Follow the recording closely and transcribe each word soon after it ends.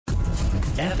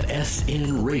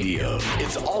FSN Radio.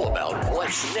 It's all about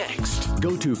what's next.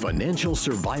 Go to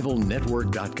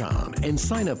financialsurvivalnetwork.com and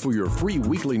sign up for your free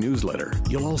weekly newsletter.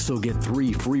 You'll also get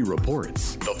 3 free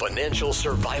reports. The Financial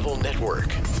Survival Network.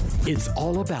 It's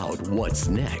all about what's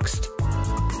next.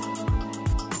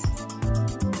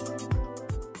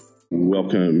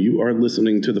 Welcome. You are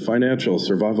listening to the Financial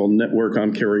Survival Network.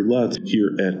 I'm Kerry Lutz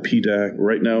here at PDAC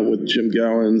right now with Jim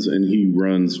Gowans, and he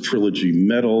runs Trilogy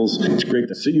Metals. It's great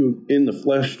to see you in the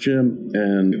flesh, Jim.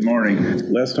 And good morning.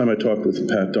 Last time I talked with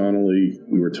Pat Donnelly,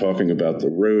 we were talking about the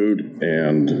road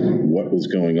and what was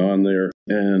going on there.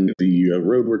 And the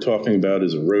road we're talking about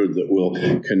is a road that will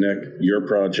connect your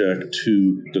project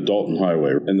to the Dawson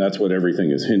Highway. And that's what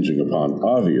everything is hinging upon,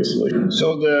 obviously.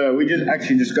 So we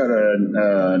just got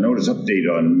a notice update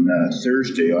on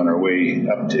Thursday on our way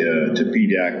up to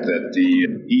PDAC that the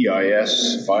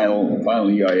EIS, final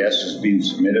EIS has been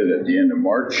submitted at the end of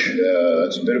March.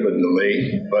 It's a bit of a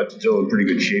delay, but still in pretty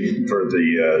good shape for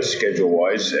the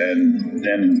schedule-wise. And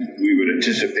then we would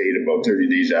anticipate about 30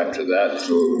 days after that,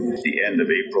 so the end of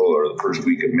April or the first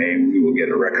week of May, we will get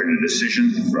a record of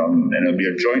decision and it'll be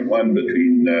a joint one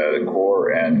between the Corps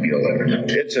and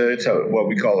Gillette. It's what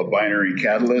we call a binary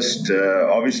catalyst.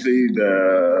 Obviously,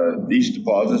 these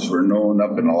deposits were known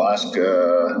up in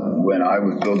Alaska when I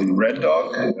was building Red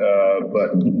Dog,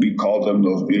 but we called them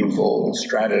those beautiful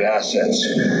stranded assets.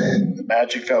 The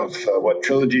magic of what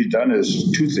Trilogy's done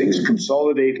is 2 things: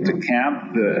 consolidate the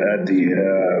camp at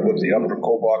with the Upper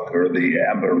Kobuk or the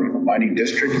Ambler Mining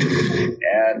District,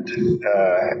 and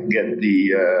get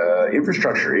the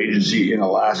infrastructure agency in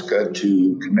Alaska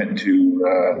to commit to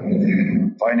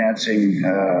financing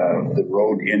the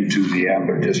road into the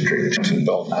Ambler District, to the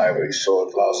Dawson Highway, so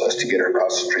it allows us to get our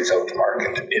concentrates out to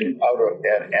market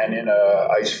in a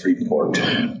ice-free port.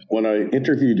 When I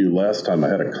interviewed you last time, I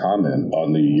had a comment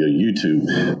on the YouTube.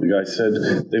 The guy said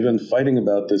they've been fighting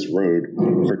about this road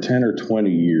for 10 or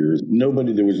 20 years.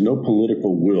 There was no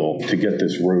political will to get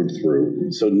this road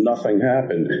through, so nothing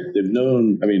happened. They've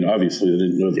known, obviously they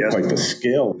didn't know quite the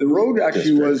scale. The road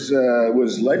actually was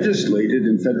legislated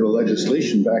in federal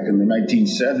legislation back in the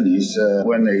 1970s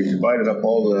when they divided up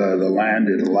all the land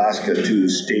in Alaska to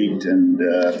state and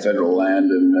federal land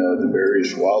and the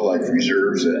various wildlife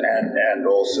reserves and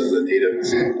also the native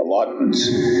allotments.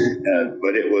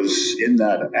 But it was in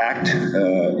that act,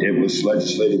 it was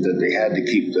legislated that they had to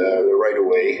keep the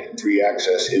right-of-way, free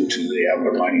access into the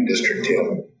Ambler Mining District.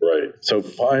 Right. So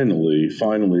finally,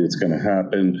 it's going to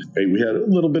happen. Hey, we had a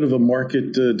little bit of a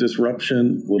market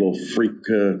disruption, little freak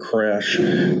crash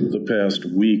the past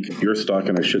week. Your stock,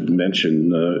 and I should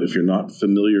mention, if you're not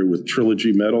familiar with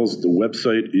Trilogy Metals, the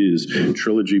website is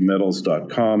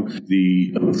trilogymetals.com.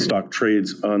 The stock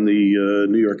trades on the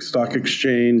New York Stock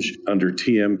Exchange under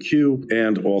TMQ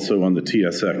and also on the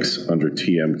TSX under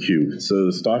TMQ. So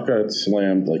the stock got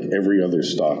slammed like every other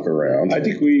stock around. I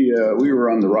think we were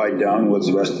on the ride down with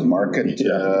the rest of the market,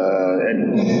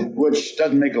 and which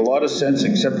doesn't make a lot of sense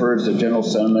except for the general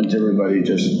sentiment. Everybody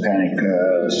just panic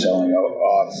selling off.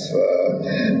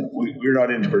 We're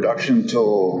not into production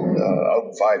until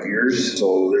out 5 years,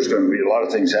 so there's going to be a lot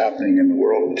of things happening in the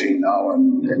world between now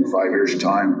and 5 years'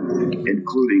 time,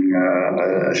 including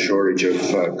a shortage of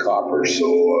copper. So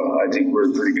I think we're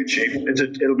in pretty good shape.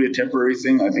 It'll be a temporary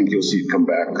thing. I think you'll see it come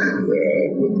back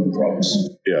with no problems.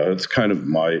 Yeah, it's kind of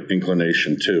my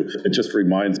inclination too. It just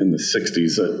reminds, in the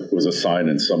 60s, it was a sign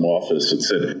in some office that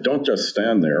said, "Don't just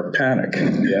stand there, panic."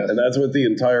 Yeah. And that's what the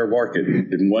entire market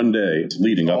in one day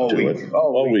leading up to it.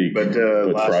 All week. But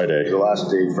Friday. The last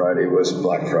day, Friday, was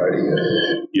Black Friday.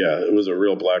 Yeah, it was a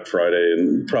real Black Friday.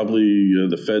 And probably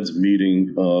the Fed's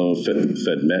meeting,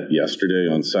 Fed met yesterday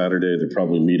on Saturday. They're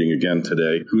probably meeting again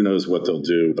today. Who knows what they'll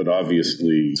do. But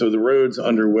obviously, so the road's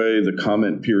underway. The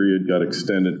comment period got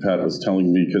extended, Pat was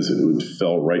telling me, because it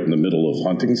fell right in the middle of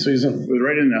hunting season. It was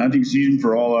right in the hunting season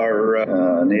for all our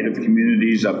native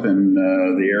communities up in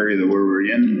the area that we were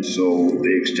in. So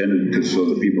they extended it so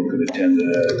that people could attend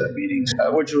the meetings,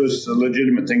 which was a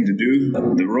legitimate thing to do.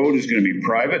 The road is going to be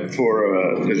private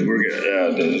because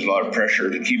there's a lot of pressure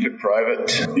to keep it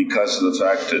private because of the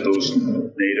fact that those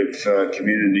native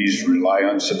communities rely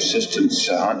on subsistence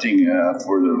hunting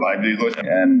for their livelihood,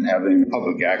 and having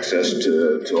public access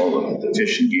to all the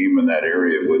fish and game in that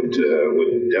area would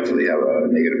definitely have a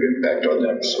negative impact on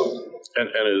them. So And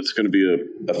it's going to be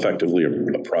effectively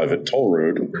a private toll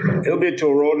road. It'll be a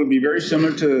toll road. It'll be very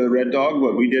similar to Red Dog.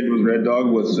 What we did with Red Dog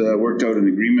was worked out an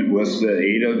agreement with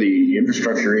ADA, the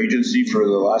infrastructure agency for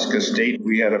the Alaska State.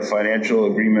 We had a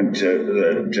financial agreement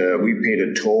that we paid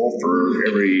a toll for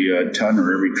every ton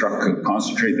or every truck of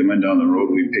concentrate that went down the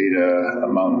road. We paid an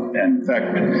amount. And in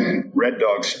fact, Red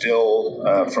Dog still,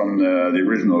 from the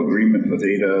original agreement with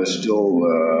ADA, still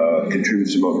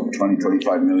contributes about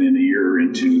 25 million a year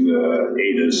into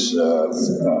ADA's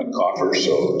coffer.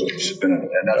 So it's been,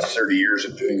 and that's 30 years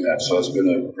of doing that. So it's been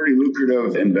a pretty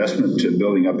lucrative investment to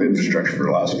building up infrastructure for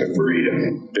Alaska for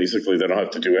ADA. Basically, they don't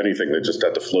have to do anything. They just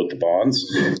have to float the bonds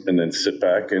and then sit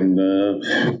back and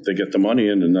they get the money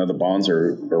in, and now the bonds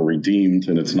are redeemed.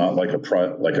 And it's not like a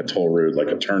toll road, like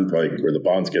a turnpike where the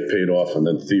bonds get paid off and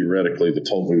then theoretically the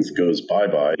toll booth goes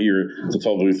bye-bye. Here, the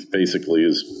toll booth basically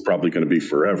is probably going to be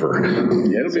forever.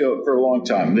 Yeah, it'll be for a long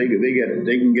time. They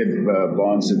can get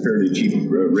bonds at fairly cheap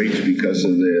rates because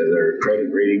of their credit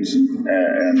ratings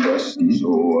and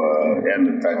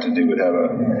the fact that they would have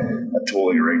a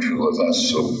tolling arrangement with us.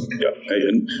 So yeah,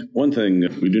 and one thing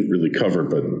we didn't really cover,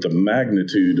 but the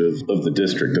magnitude of the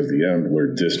district, of the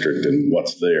Ambler district, and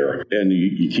what's there, and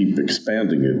you keep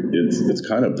expanding it. It's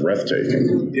kind of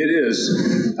breathtaking. It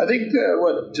is. I think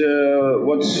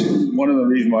what's one of the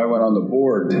reasons why I went on the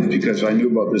board is because I knew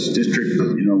about this district.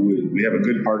 You know, we have a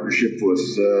good partnership with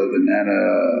the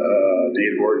Nana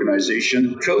Native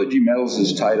organization. Trilogy Metals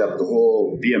has tied up the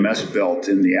whole BMS belt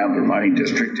in the Ambler Mining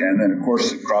District, and then of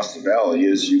course across the valley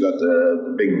you got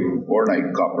the big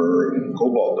bornite, copper, and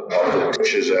cobalt deposit,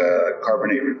 which is a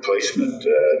carbonate replacement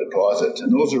deposit,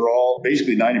 and those are all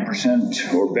basically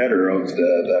 90% or better of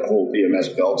that whole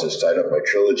BMS belt is tied up by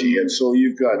Trilogy. And so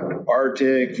you've got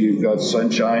Arctic, you've got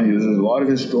Sunshine, there's a lot of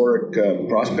historic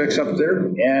prospects up there,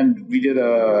 and we did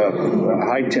a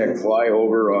high-tech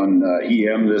flyover on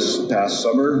EM this past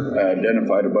summer,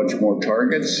 identified a bunch more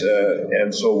targets,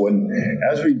 and so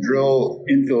as we drill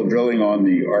infill drilling on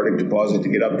the Arctic deposit to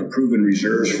get up to proven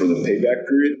reserves for the payback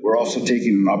period, we're also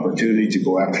taking an opportunity to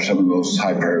go after some of those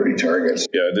high priority targets.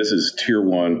 Yeah, this is tier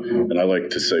one, and I like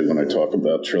to say when I talk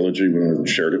about Trilogy, when I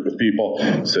shared it with people,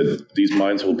 said these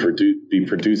mines will be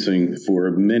producing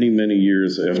for many, many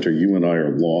years after you and I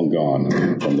are long gone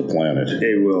from the planet.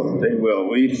 They will.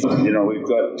 We've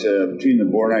got between the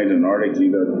bornite and Arctic,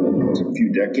 we've got a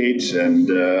few decades, and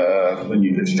when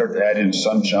you start to add in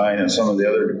Sunshine and some of the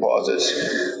other deposits,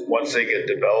 once they get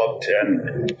developed,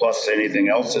 and plus anything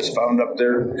else that's found up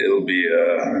there, it'll be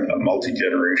a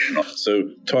multi-generational.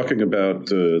 So talking about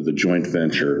the joint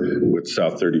venture with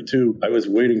South 32, I was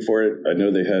waiting for it. I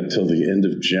know they had till the end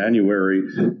of January,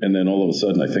 and then all of a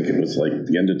sudden, I think it was like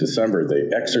the end of December, they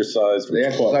exercised,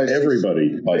 which caught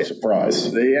everybody by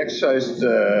surprise. They exercised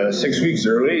 6 weeks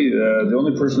early. The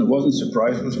only person that wasn't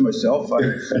surprised was myself.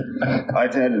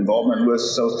 I've had involvement with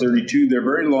South 32. They're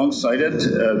very long-sighted.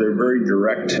 They're very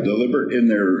direct, deliberate in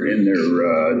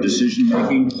their decision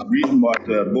making. The reason why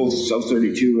both South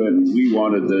 32 and we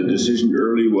wanted the decision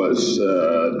early was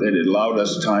that it allowed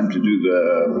us time to do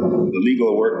the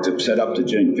legal work to set up the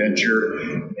joint venture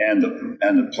and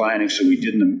the planning, so we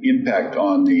didn't impact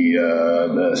on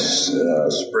the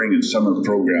spring and summer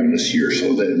program this year.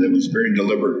 So there was very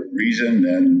deliberate reason,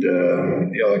 and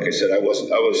like I said, I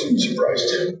wasn't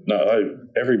surprised. No,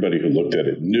 everybody who looked at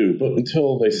it knew, but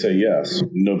until they say yes,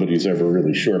 nobody's ever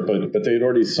really sure. But they had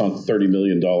already sunk $30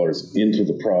 million into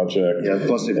the project. Yeah,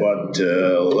 plus they bought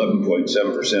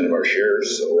 11.7% of our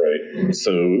shares. So. Right.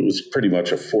 So it was pretty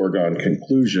much a foregone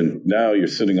conclusion. Now you're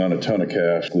sitting on a ton of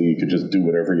cash. You could just do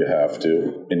whatever you have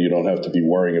to, and you don't have to be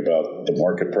worrying about the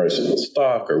market price of the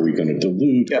stock. Are we going to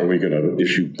dilute? Yeah. Are we going to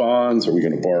issue bonds? Are we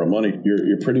going to borrow money?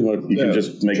 You're pretty much, you can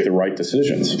just make the right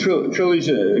decisions. Trilogy's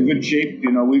in good shape.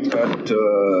 You know, we've got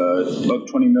about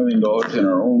 $20 million in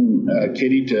our own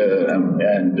kitty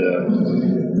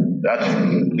that's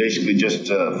basically just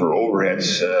for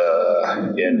overheads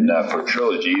for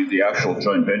Trilogy. The actual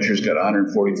joint venture's got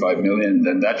 $145 million.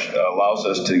 Then that allows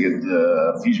us to get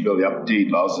the feasibility update,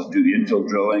 allows us to do the infill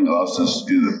drilling, allows us to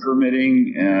do the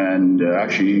permitting, and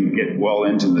actually get well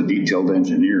into the detailed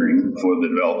engineering for the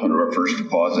development of our first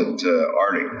deposit,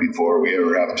 Arctic, before we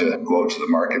ever have to go out to the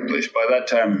marketplace. By that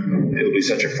time, it'll be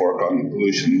such a foregone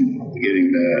conclusion.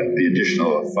 Getting the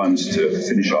additional funds to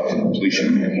finish off the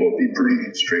completion will be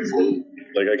pretty straightforward.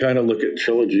 Like, I kind of look at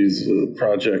Trilogy's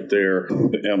project there,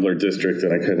 the Ambler District,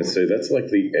 and I kind of say that's like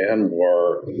the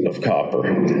Anwar of copper,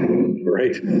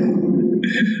 right?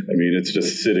 I mean, it's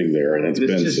just sitting there, and it's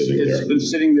been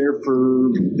sitting there for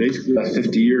basically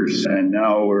 50 years, and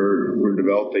now we're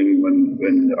developing.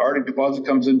 When the Arctic deposit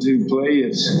comes into play,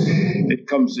 it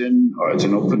comes in. It's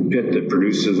an open pit that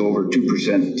produces over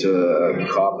 2%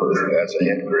 copper as a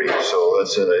head grade, so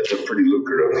it's a pretty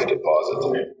lucrative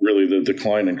deposit. Really, the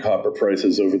decline in copper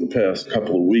prices over the past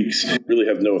couple of weeks really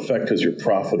have no effect because you're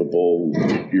profitable.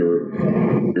 Your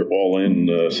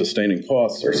all-in sustaining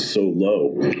costs are so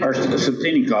low. Our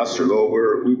sustaining costs are low.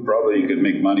 We probably could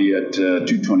make money at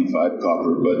 225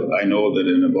 copper, but I know that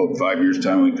in about 5 years'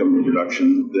 time when we come to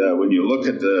production, when you look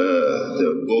at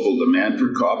the global demand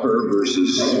for copper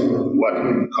versus what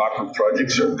copper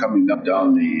projects are coming up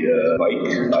down the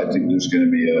pike, I think there's going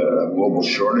to be a global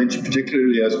shortage,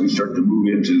 particularly as we start to move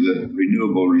into the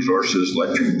renewable resources,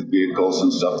 electric vehicles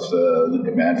and stuff. The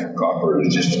demand for copper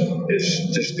is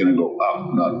just going to go up.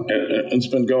 And it's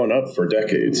been going up for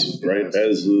decades, right?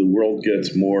 As the world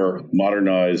gets more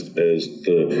modernized, as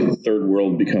the third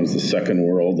world becomes the second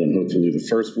world, and hopefully the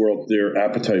first world, their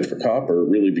appetite for copper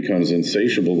really becomes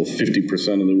insatiable.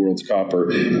 50% of the world's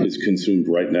copper is consumed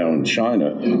right now in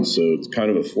China, so it's kind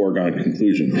of a foregone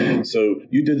conclusion. So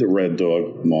you did the Red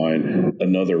Dog mine,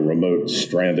 another remote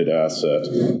stranded asset,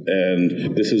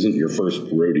 and this isn't your first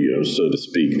rodeo, so to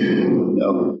speak.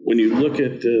 No. When you look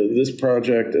at this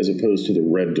project as opposed to the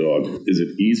Red Dog, is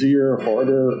it easier,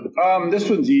 harder? This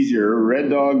one's easier. Red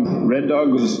Dog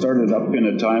was started up in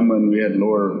a time when we had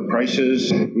lower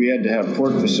prices. We had to have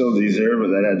port facilities there, but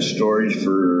that had storage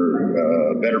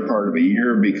for a better part of a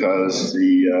year because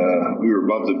we were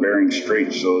above the Bering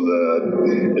Strait, so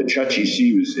the Chukchi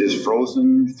Sea is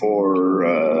frozen for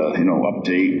up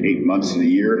to eight months of the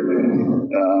year,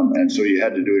 and so you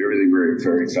had to do everything very,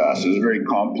 very fast. It was very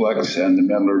complex, and the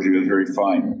metallurgy was very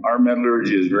fine. Our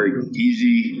metallurgy is very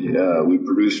easy. We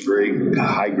produce very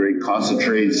high-grade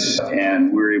concentrates,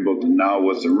 and we're able to now,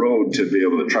 with the road, to be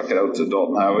able to truck it out to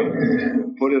Dalton Highway,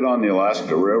 put it on the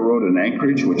Alaska Railroad in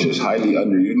Anchorage, which is highly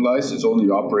underutilized. It's only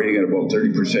operating at about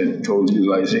 30% total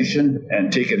utilization,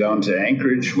 and take it down to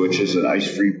Anchorage, which is an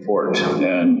ice-free port.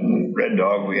 And Red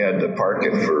Dog, we had to park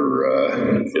it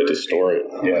to store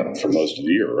it, for most of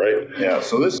the year, right? Yeah.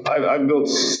 So I've built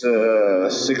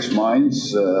 6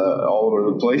 mines all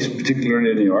over the place,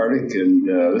 particularly in the Arctic, and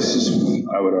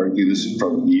I would argue, this is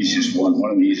probably the easiest one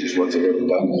of the easiest ones I've ever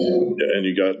done. Yeah, and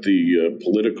you got the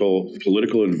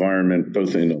political environment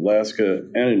both in Alaska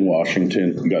and in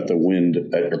Washington. You got the wind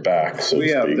at your back, so to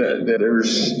speak.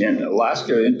 There's in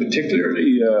Alaska in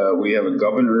particularly, we have a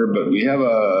governor, but we have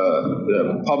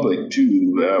the public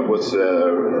too, with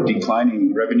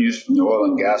declining revenues from the oil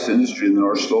and gas industry in the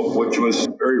North Slope, which was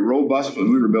very robust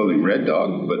when we were building Red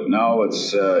Dog, but now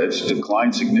it's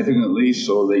declined significantly.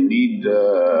 So they need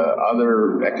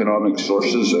other economic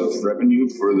sources of revenue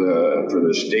for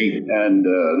the state, and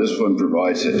this one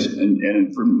provides it.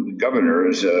 And from the governor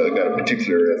has got a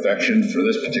particular affection for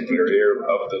this particular area.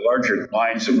 Of the larger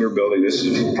mines that we're building, this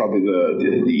is probably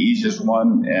the easiest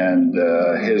one. And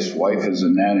his wife is a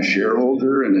NANA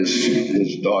shareholder, and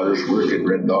his daughters work at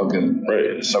Red Dog in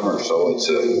the summer, so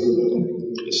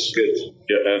it's good.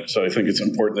 Yeah, and so I think it's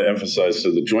important to emphasize,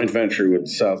 so the joint venture with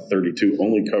South 32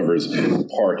 only covers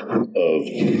part of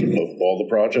all the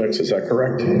projects, is that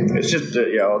correct? It's just,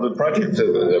 the project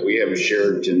that we have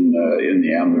shared in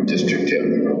the Ambler District.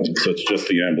 So it's just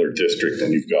the Ambler District,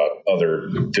 and you've got other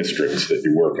districts that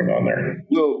you're working on there.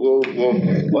 Well,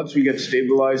 once we get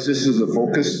stabilized, this is the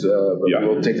focus, but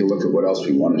we'll take a look at what else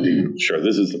we want to do. Sure,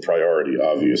 this is the priority,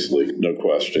 obviously, no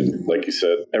question. Like you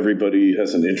said, everybody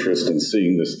has an interest in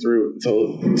seeing this through. So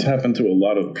it's happened to a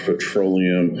lot of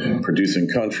petroleum-producing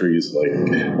countries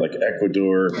like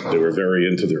Ecuador. They were very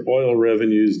into their oil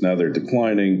revenues. Now they're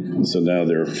declining, so now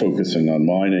they're focusing on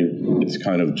mining. It's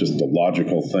kind of just the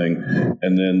logical thing.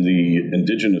 And then the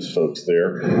indigenous folks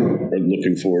there are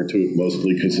looking forward to it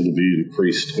mostly because it'll be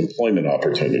increased employment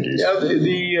opportunities. Yeah,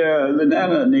 the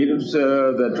NANA natives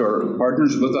that are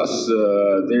partners with us,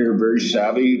 they're very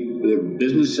savvy. They're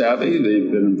business savvy.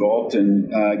 They've been involved in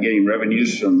getting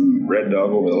revenues from Red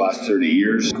Dog over the last 30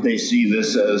 years. They see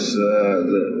this as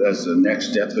the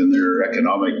next step in their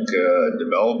economic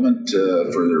development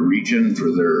for their region, for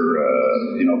their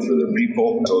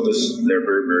people. So they're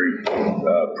very, very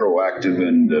proactive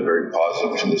and very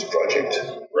positive to this project.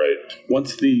 Right.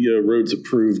 Once the road's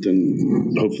approved,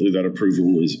 and hopefully that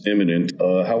approval is imminent,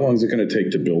 how long is it going to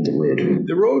take to build the road?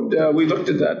 The road, we looked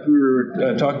at that. We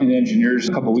were talking to engineers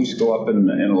a couple of weeks ago up in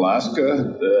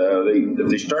Alaska. If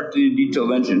they start the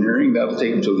detailed engineering, that'll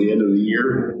take until the end of the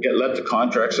year. Let the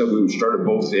contracts up. We would start at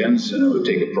both ends, and it would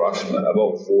take approximately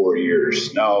about 4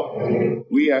 years. Now,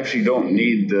 we actually don't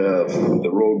need the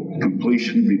road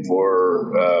completion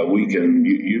before we can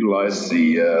utilize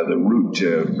the route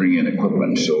to bring in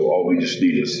equipment. So all we just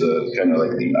need is kind of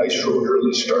like the ice road or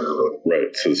the starter road.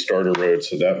 Right, so the starter road,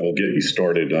 so that will get you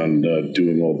started on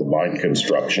doing all the mine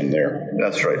construction there.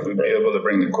 That's right. We'll be able to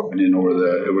bring the equipment in over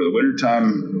the winter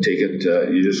time. Take it.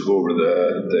 You just go over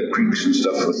the creeks and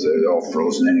stuff with it all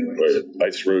frozen anyway. Right.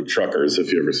 Ice road truckers,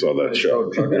 if you ever saw that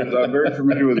show. I'm very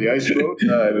familiar with the ice road.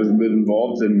 I've been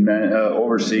involved in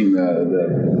overseeing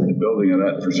the building of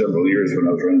that for several years when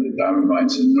I was running the diamond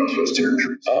mines in Northwest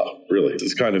Territories. Oh, really?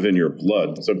 It's kind of in your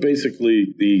blood. So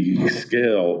basically, the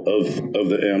scale of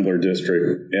the Ambler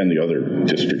District and the other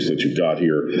districts that you've got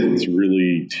here is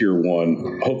really tier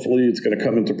one. Hopefully, it's going to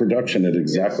come into production at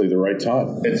exactly the right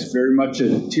time. It's very much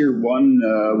a tier one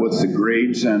with the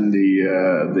grades and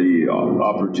the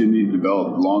opportunity to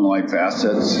develop long life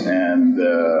assets, and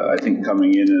I think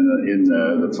coming in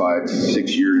the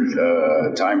 5-6 year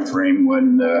time frame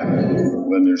when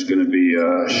there's going to be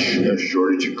a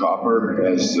shortage of copper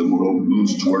as the world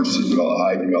moves towards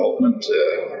high development.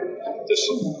 This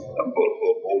will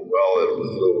bode well.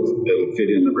 It'll fit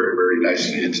in very, very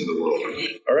nicely into the world.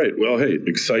 All right. Well, hey,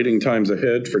 exciting times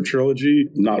ahead for Trilogy,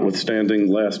 notwithstanding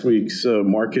last week's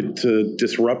market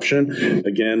disruption.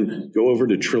 Again, go over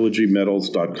to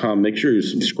trilogymetals.com. Make sure you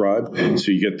subscribe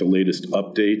so you get the latest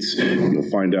updates.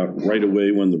 You'll find out right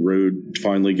away when the road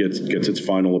finally gets its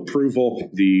final approval.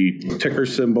 The ticker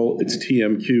symbol, it's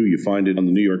TMQ. You find it on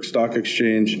the New York Stock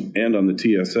Exchange and on the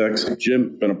TSX.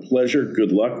 Jim, been a pleasure.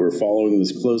 Good luck. We're following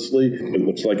this closely. It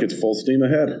looks like it's full steam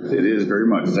ahead. It is very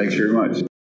much. Thanks very much.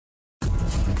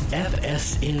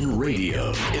 FSN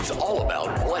Radio. It's all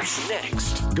about what's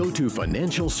next. Go to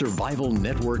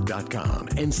financialsurvivalnetwork.com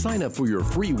and sign up for your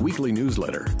free weekly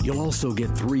newsletter. You'll also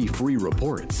get 3 free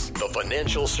reports. The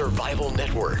Financial Survival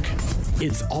Network.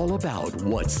 It's all about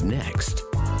what's next.